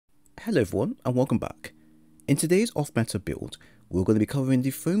Hello everyone and welcome back. In today's off-meta build, we're going to be covering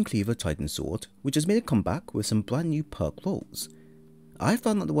the Foam Cleaver Titan Sword, which has made a comeback with some brand new perk rolls. I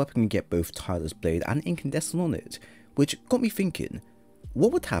found that the weapon can get both Tireless Blade and Incandescent on it, which got me thinking,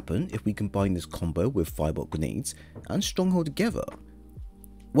 what would happen if we combine this combo with Firebolt grenades and Stronghold together?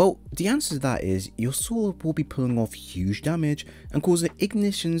 Well, the answer to that is your sword will be pulling off huge damage and causing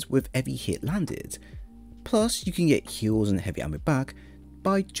ignitions with every hit landed. Plus, you can get heals and heavy ammo back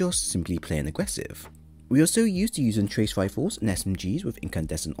by just simply playing aggressive. We are so used to using trace rifles and SMGs with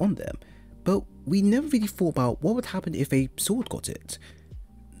incandescent on them, but we never really thought about what would happen if a sword got it.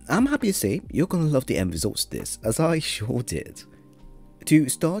 I'm happy to say you're going to love the end results of this, as I sure did. To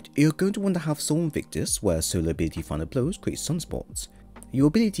start, you're going to want to have Soul Invictus, where solo ability Final Blows creates sunspots. Your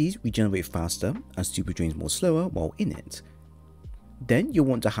abilities regenerate faster and super drains more slower while in it. Then you'll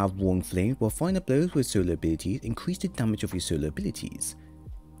want to have Roaring Flame, where Final Blows with solo abilities increase the damage of your solo abilities.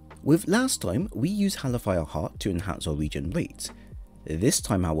 With last time, we used Hellfire Heart to enhance our regen rate. This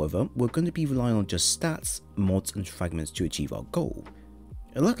time however, we're going to be relying on just stats, mods and fragments to achieve our goal.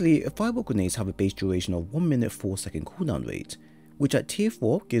 Luckily, Firebolt grenades have a base duration of 1 minute 4 second cooldown rate, which at tier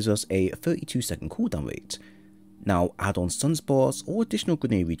 4 gives us a 32 second cooldown rate. Now add on sunspots or additional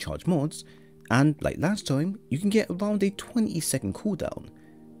grenade recharge mods, and like last time, you can get around a 20 second cooldown.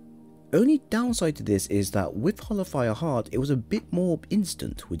 Only downside to this is that with Hellfire Heart it was a bit more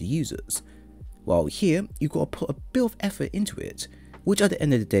instant with the users, while here you've got to put a bit of effort into it, which at the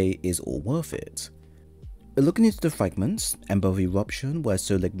end of the day is all worth it. Looking into the fragments, Ember of Eruption, where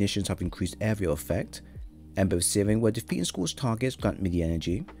solo ignitions have increased area effect, Ember of Searing, where defeating scorched targets grant melee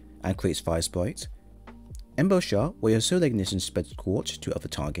energy and creates fire sprites, Ember of Shah, where your solo ignition spreads scorch to other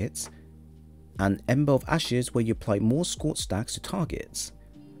targets, and Ember of Ashes, where you apply more scorch stacks to targets.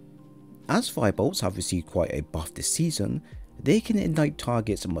 As Firebolts have received quite a buff this season, they can ignite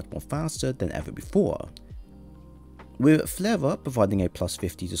targets much more faster than ever before. With Flare Up providing a plus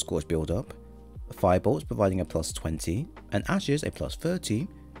 50 to Scorch build-up, Firebolts providing a plus 20, and Ashes a plus 30,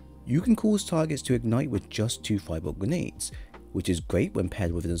 you can cause targets to ignite with just 2 Firebolt grenades, which is great when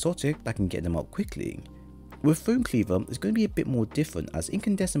paired with an exotic that can get them up quickly. With Foam Cleaver, it's going to be a bit more different as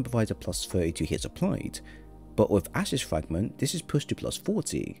Incandescent provides a plus 30 to hits applied, but with Ashes Fragment, this is pushed to plus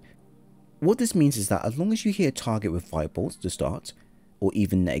 40. What this means is that as long as you hit a target with Firebolts to start, or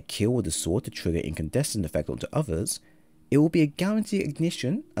even net a kill with a sword to trigger incandescent effect onto others, it will be a guaranteed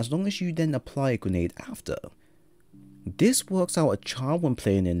ignition as long as you then apply a grenade after. This works out a charm when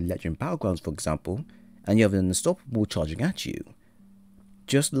playing in Legend Battlegrounds for example, and you have an unstoppable charging at you.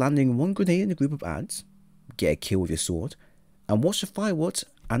 Just landing one grenade in a group of ads, get a kill with your sword, and watch the fireworks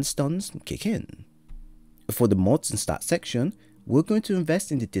and stuns kick in. For the mods and stats section, we're going to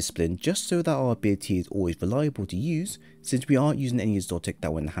invest in the discipline just so that our ability is always reliable to use, since we aren't using any exotic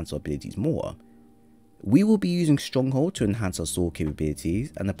that will enhance our abilities more. We will be using Stronghold to enhance our sword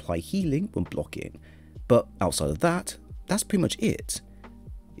capabilities and apply healing when blocking, but outside of that, that's pretty much it.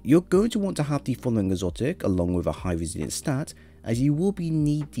 You're going to want to have the following exotic along with a high resilience stat, as you will be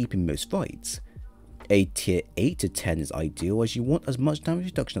knee deep in most fights. A tier 8 to 10 is ideal as you want as much damage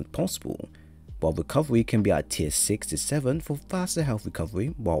reduction as possible, while recovery can be at tier 6 to 7 for faster health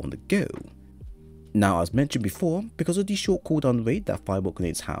recovery while on the go. Now as mentioned before, because of the short cooldown rate that Firebolt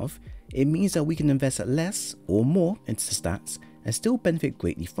grenades have, it means that we can invest less or more into the stats and still benefit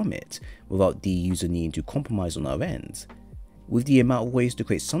greatly from it, without the user needing to compromise on our end. With the amount of ways to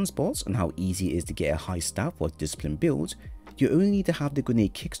create sunspots and how easy it is to get a high stat for a disciplined build, you only need to have the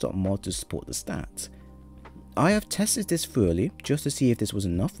grenade kickstart mod to support the stat. I have tested this thoroughly just to see if this was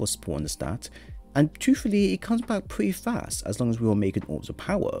enough for supporting the stat, and truthfully it comes back pretty fast as long as we are making orbs of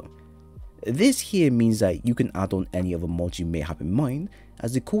power. This here means that you can add on any other mods you may have in mind,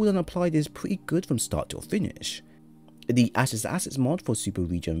 as the cooldown applied is pretty good from start to finish. The Ashes Assets mod for super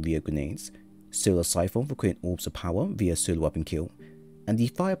regen via grenades, Solar Siphon for creating orbs of power via solo weapon kill, and the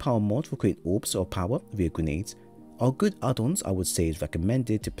Firepower mod for creating orbs of power via grenades are good add-ons I would say is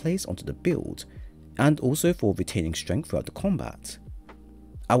recommended to place onto the build, and also for retaining strength throughout the combat.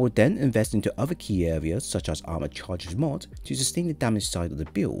 I would then invest into other key areas such as Armor Charges mod to sustain the damage side of the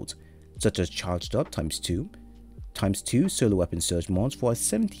build, such as Charged Up ×2, ×2 solo weapon surge mods for a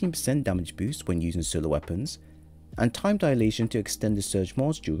 17% damage boost when using solo weapons, and Time Dilation to extend the surge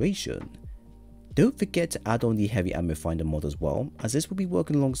mod's duration. Don't forget to add on the Heavy Ammo Finder mod as well, as this will be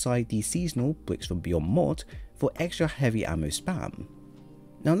working alongside the seasonal Bricks from Beyond mod for extra heavy ammo spam.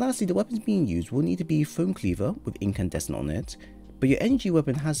 Now lastly, the weapons being used will need to be Foam Cleaver with incandescent on it, but your energy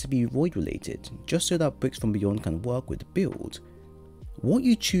weapon has to be void related, just so that Bricks from Beyond can work with the build. What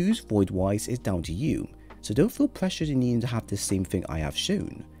you choose void wise is down to you, so don't feel pressured in needing to have the same thing I have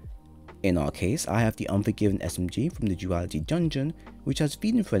shown. In our case, I have the Unforgiven SMG from the Duality Dungeon, which has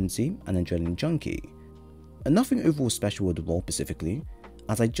Feeding Frenzy and Adrenaline Junkie. Nothing overall special with the role specifically,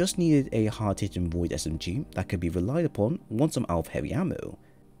 as I just needed a hard-hitting Void SMG that could be relied upon once I'm out of heavy ammo.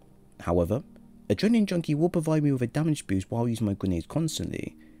 However, Adrenaline Junkie will provide me with a damage boost while using my grenades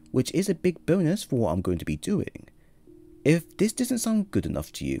constantly, which is a big bonus for what I'm going to be doing. If this doesn't sound good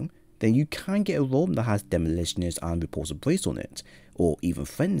enough to you, then you can get a role that has Demolitionist and Repulsive Brace on it, or even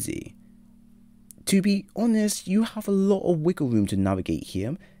Frenzy. To be honest, you have a lot of wiggle room to navigate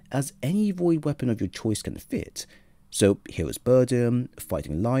here, as any void weapon of your choice can fit, so Hero's Burden,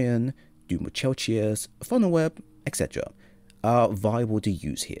 Fighting Lion, Doom of Chelchias, Funnel Web, etc. are viable to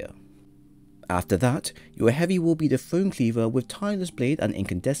use here. After that, your heavy will be the Foam Cleaver with Tireless Blade and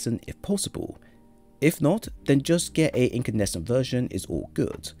Incandescent if possible. If not, then just get a incandescent version is all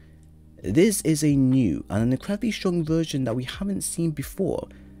good. This is a new and an incredibly strong version that we haven't seen before,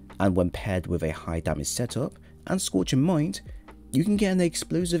 and when paired with a high damage setup and Scorch in mind, you can get an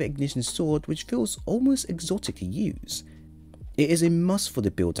explosive ignition sword which feels almost exotic to use. It is a must for the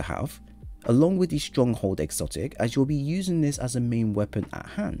build to have, along with the Stronghold exotic, as you'll be using this as a main weapon at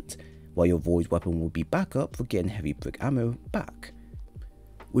hand, while your Void weapon will be backup for getting heavy brick ammo back.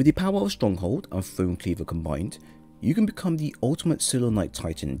 With the power of Stronghold and Foam Cleaver combined, you can become the ultimate solo Knight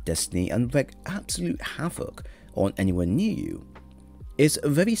Titan in Destiny and wreak absolute havoc on anyone near you. It's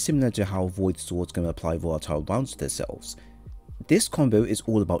very similar to how Void Swords can apply volatile rounds to themselves. This combo is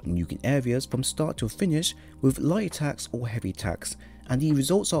all about nuking areas from start to finish with light attacks or heavy attacks, and the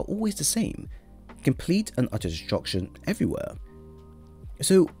results are always the same: complete and utter destruction everywhere.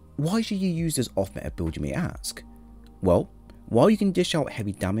 So why should you use this off-meta build, you may ask? Well, while you can dish out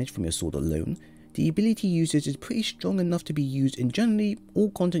heavy damage from your sword alone, the ability usage is pretty strong enough to be used in generally all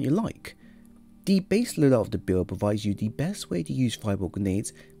content you like. The base loadout of the build provides you the best way to use Firebolt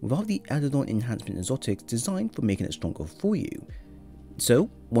grenades without the added on enhancement exotics designed for making it stronger for you. So,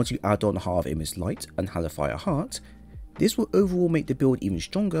 once you add on Heart of Amos Light and Hellfire Heart, this will overall make the build even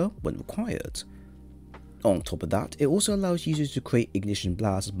stronger when required. On top of that, it also allows users to create Ignition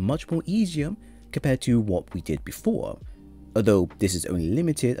Blasts much more easier compared to what we did before, although this is only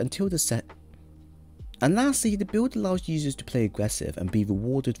limited until the set. And lastly, the build allows users to play aggressive and be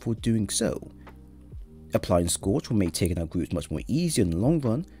rewarded for doing so. Applying Scorch will make taking out groups much more easier in the long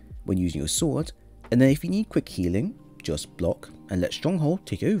run when using your sword, and then if you need quick healing, just block and let Stronghold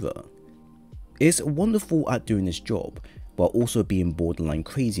take over. It's wonderful at doing this job, while also being borderline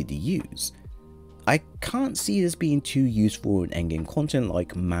crazy to use. I can't see this being too useful in endgame content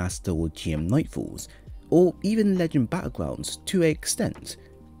like Master or GM Nightfalls, or even Legend Battlegrounds to an extent,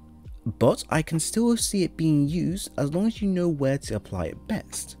 but I can still see it being used as long as you know where to apply it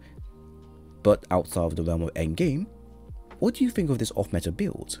best. But outside of the realm of endgame, what do you think of this off-meta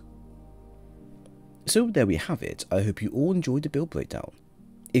build? So there we have it. I hope you all enjoyed the build breakdown.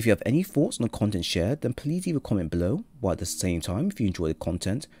 If you have any thoughts on the content shared, then please leave a comment below, while at the same time, if you enjoy the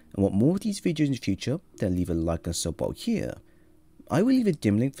content and want more of these videos in the future, then leave a like and sub while here. I will leave a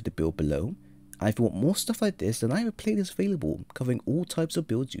dim link for the build below, and if you want more stuff like this, then I have a playlist available covering all types of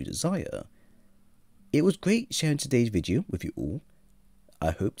builds you desire. It was great sharing today's video with you all. I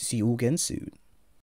hope to see you all again soon.